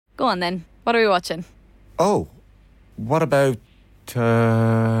Go on then. What are we watching? Oh, what about...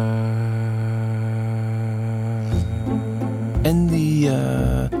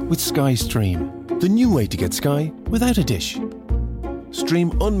 with Sky Stream, the new way to get Sky without a dish. Stream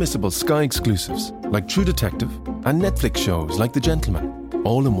unmissable Sky exclusives like True Detective and Netflix shows like The Gentleman,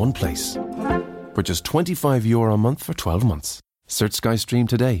 all in one place. For just €25 a month for 12 months. Search Sky Stream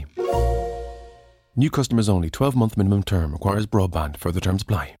today. New customers only. 12-month minimum term. Requires broadband. Further terms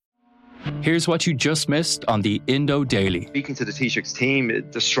apply. Here's what you just missed on the Indo Daily. Speaking to the Taoiseach's team,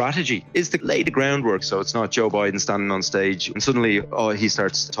 the strategy is to lay the groundwork so it's not Joe Biden standing on stage and suddenly he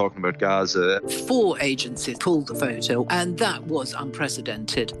starts talking about Gaza. 4 agencies pulled the photo and that was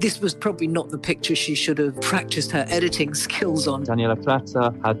unprecedented. This was probably not the picture she should have practiced her editing skills on. Daniela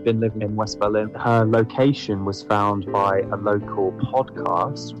Fleta had been living in West Berlin. Her location was found by a local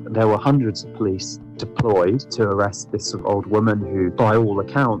podcast. There were hundreds of police deployed to arrest this old woman who, by all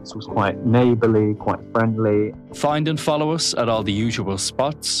accounts, was quite neighbourly, quite friendly. Find and follow us at all the usual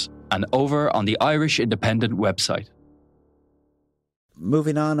spots and over on the Irish Independent website.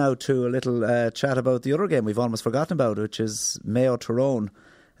 Moving on now to a little chat about the other game we've almost forgotten about, which is Mayo Tyrone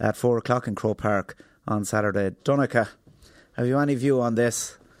at 4 o'clock in Croke Park on Saturday. Donncha, have you any view on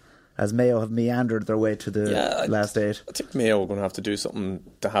this, as Mayo have meandered their way to the last 8? I think Mayo are going to have to do something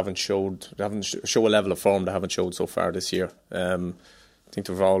they haven't showed. They haven't show a level of form they haven't showed so far this year. I think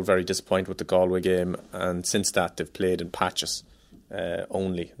they were all very disappointed with the Galway game, and since that they've played in patches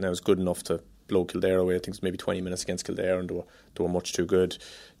only. Now it's good enough to blow Kildare away. I think it's maybe 20 minutes against Kildare, and they were much too good.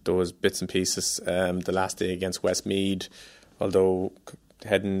 There was bits and pieces the last day against Westmeath, although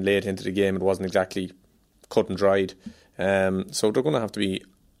heading late into the game it wasn't exactly cut and dried. So they're going to have to be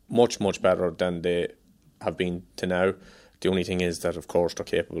much, much better than they have been to now. The only thing is that, of course, they're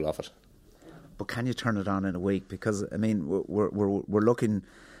capable of it. But can you turn it on in a week? Because, I mean, we're looking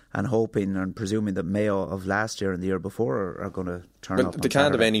and hoping and presuming that Mayo of last year and the year before are going to turn up. They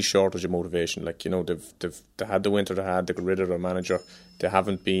can't have any shortage of motivation. Like, you know, they had the winter they had. They got rid of their manager. They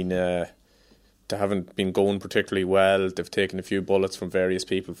haven't been going particularly well. They've taken a few bullets from various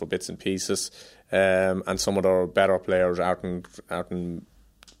people for bits and pieces, and some of their better players aren't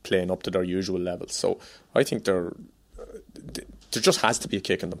playing up to their usual levels. So I think there just has to be a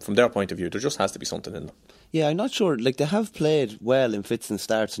kick in them. From their point of view, there just has to be something in them. Yeah, I'm not sure. Like, they have played well in fits and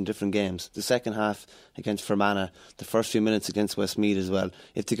starts in different games. The second half against Fermanagh, the first few minutes against Westmeath as well.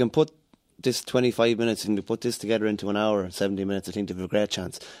 If they can put this 25 minutes and they put this together into an hour and 70 minutes, I think they have a great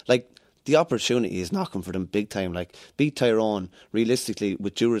chance. Like, the opportunity is knocking for them big time. Like, beat Tyrone, realistically,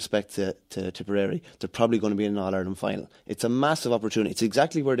 with due respect to Tipperary, they're probably going to be in an All-Ireland final. It's a massive opportunity. It's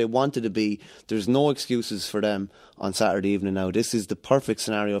exactly where they wanted to be. There's no excuses for them on Saturday evening now. This is the perfect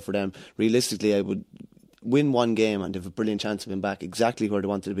scenario for them. Realistically, I would win one game and they have a brilliant chance of being back exactly where they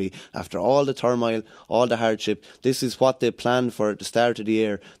wanted to be after all the turmoil, all the hardship. This is what they planned for at the start of the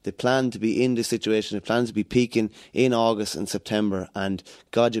year. They planned to be in this situation. They planned to be peaking in August and September, and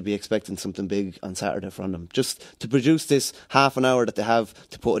God, you'd be expecting something big on Saturday from them, just to produce this half an hour that they have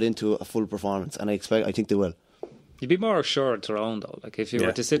to put it into a full performance, and I think they will. You'd be more assured Tyrone though, like if you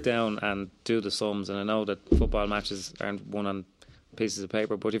were to sit down and do the sums, and I know that football matches aren't won on pieces of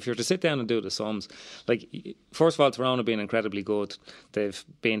paper, but if you're to sit down and do the sums, like, first of all, Tyrone have been incredibly good. They've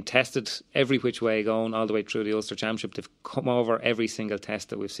been tested every which way going all the way through the Ulster Championship. They've come over every single test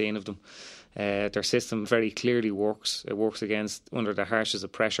that we've seen of them. Their system very clearly works. It works under the harshest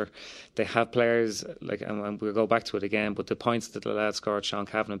of pressure. They have players, like, and we'll go back to it again, but the points that the lads scored, Sean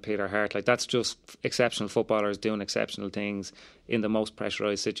Cavan and Peter Hart, like, that's just exceptional footballers doing exceptional things in the most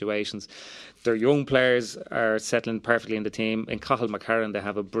pressurised situations. Their young players are settling perfectly in the team. In Cathal McCarran, they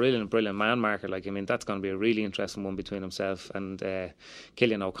have a brilliant man marker. Like, I mean, that's going to be a really interesting one between himself and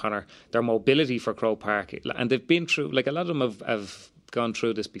Killian O'Connor. Their mobility for Croke Park, and they've been through, like, a lot of them have gone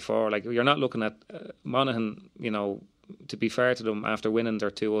through this before. Like, you're not looking at Monaghan, you know, to be fair to them, after winning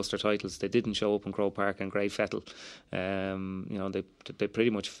their 2 Ulster titles, they didn't show up in Croke Park and Grey Fettle. You know, they pretty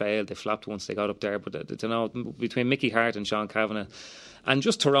much failed. They flopped once they got up there. But you know, between Mickey Hart and Sean Kavanagh, and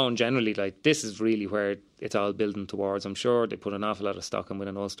just Tyrone generally, like, this is really where it's all building towards. I'm sure they put an awful lot of stock in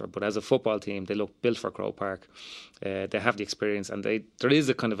winning Ulster, but as a football team, they look built for Croke Park. They have the experience, and there is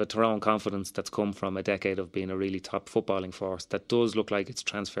a kind of a Tyrone confidence that's come from a decade of being a really top footballing force that does look like it's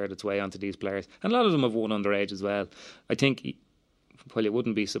transferred its way onto these players. And a lot of them have won underage as well. I think, well, you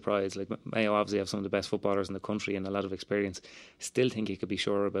wouldn't be surprised. Like, Mayo obviously have some of the best footballers in the country and a lot of experience. Still think you could be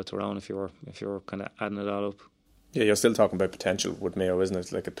sure about Tyrone if you're kind of adding it all up. Yeah, you're still talking about potential with Mayo, isn't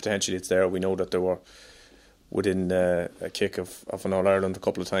it? Like, potentially it's there. We know that they were within a kick of an All-Ireland a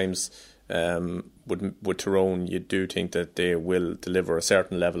couple of times. with Tyrone, you do think that they will deliver a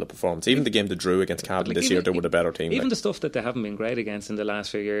certain level of performance. Even the game they drew against Cavan this year, they were the better team. Even the stuff that they haven't been great against in the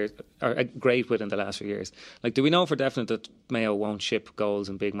last few years, or great with in the last few years. Like, do we know for definite that Mayo won't ship goals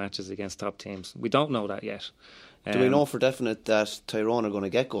in big matches against top teams? We don't know that yet. Do we know for definite that Tyrone are going to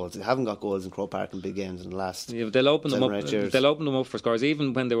get goals? They haven't got goals in Croke Park in big games in the last. Yeah, they'll open them up. They'll open them up for scores.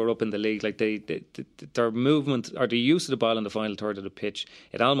 Even when they were up in the league, like their movement or the use of the ball in the final third of the pitch,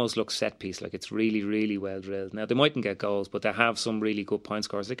 it almost looks set piece. Like it's really, really well drilled. Now they mightn't get goals, but they have some really good point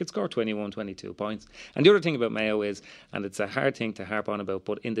scores. They could score 21, 22 points. And the other thing about Mayo is, and it's a hard thing to harp on about,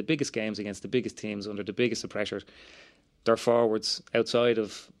 but in the biggest games against the biggest teams under the biggest of pressure, their forwards outside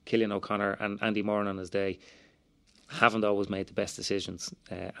of Cillian O'Connor and Andy Moran on his day haven't always made the best decisions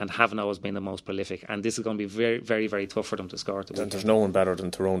and haven't always been the most prolific, and this is going to be very, very, very tough for them to score. There's no one better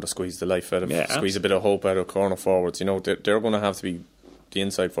than Tyrone to squeeze the life out of, squeeze a bit of hope out of corner forwards. You know, they're going to have to be, the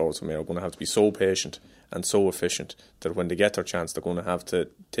inside forwards from here are going to have to be so patient and so efficient that when they get their chance, they're going to have to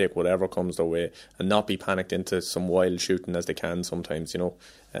take whatever comes their way and not be panicked into some wild shooting as they can sometimes. You know,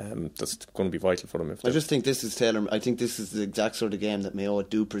 that's going to be vital for them. I just think this is Taylor. I think this is the exact sort of game that Mayo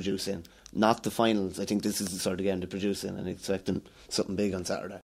do produce in. Not the finals. I think this is the sort of game to produce in, and expecting something big on Saturday.